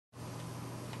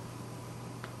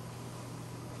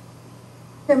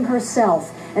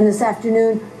herself, and this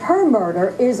afternoon her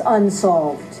murder is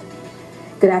unsolved.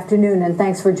 Good afternoon, and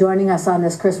thanks for joining us on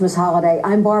this Christmas holiday.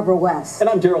 I'm Barbara West. And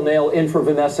I'm Daryl Nail, in for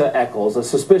Vanessa Eccles. A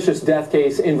suspicious death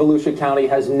case in Volusia County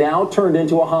has now turned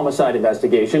into a homicide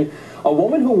investigation. A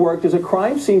woman who worked as a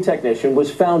crime scene technician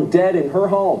was found dead in her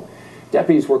home.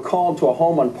 Deputies were called to a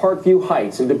home on Parkview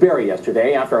Heights in DeBary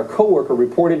yesterday after a coworker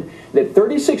reported that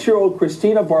 36-year-old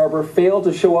Christina Barber failed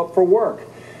to show up for work.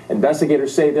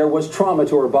 Investigators say there was trauma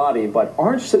to her body, but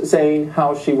aren't saying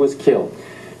how she was killed.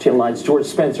 Channel 9's George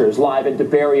Spencer is live at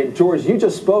DeBary. And George, you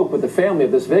just spoke with the family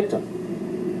of this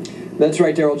victim. That's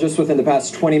right, Daryl. Just within the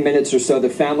past 20 minutes or so, the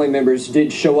family members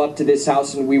did show up to this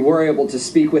house, and we were able to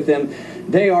speak with them.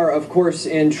 They are, of course,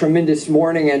 in tremendous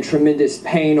mourning and tremendous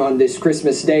pain on this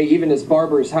Christmas day, even as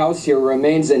Barber's house here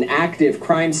remains an active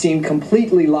crime scene,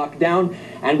 completely locked down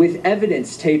and with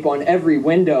evidence tape on every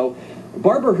window.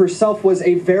 Barber herself was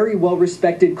a very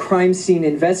well-respected crime scene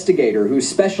investigator who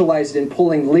specialized in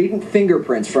pulling latent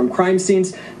fingerprints from crime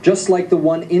scenes just like the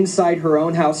one inside her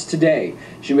own house today.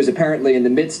 She was apparently in the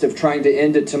midst of trying to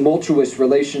end a tumultuous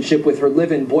relationship with her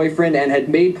live-in boyfriend and had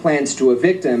made plans to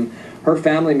evict him. Her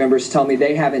family members tell me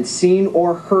they haven't seen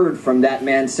or heard from that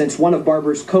man since one of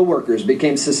Barber's co-workers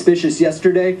became suspicious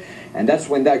yesterday, and that's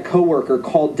when that co-worker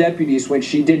called deputies when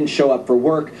she didn't show up for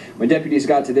work. When deputies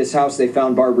got to this house, they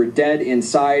found Barber dead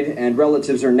inside, and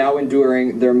relatives are now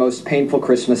enduring their most painful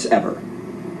Christmas ever.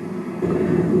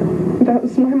 That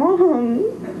was my mom.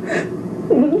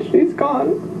 And she's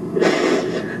gone.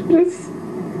 Just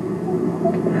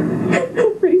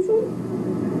no reason.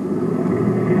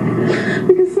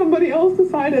 Because somebody else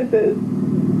decided that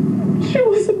she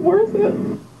wasn't worth it.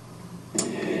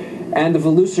 And the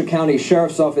Volusia County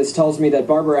Sheriff's Office tells me that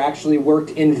Barber actually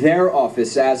worked in their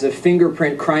office as a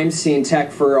fingerprint crime scene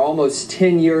tech for almost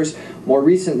 10 years. More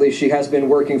recently, she has been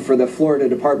working for the Florida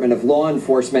Department of Law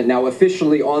Enforcement. Now,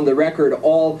 officially on the record,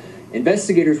 all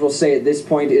investigators will say at this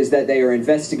point is that they are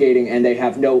investigating and they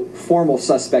have no formal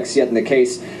suspects yet in the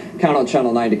case. Count on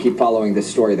Channel 9 to keep following this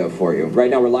story, though, for you. Right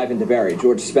now, we're live in DeBary.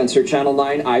 George Spencer, Channel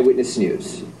 9 Eyewitness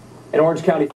News. In Orange County.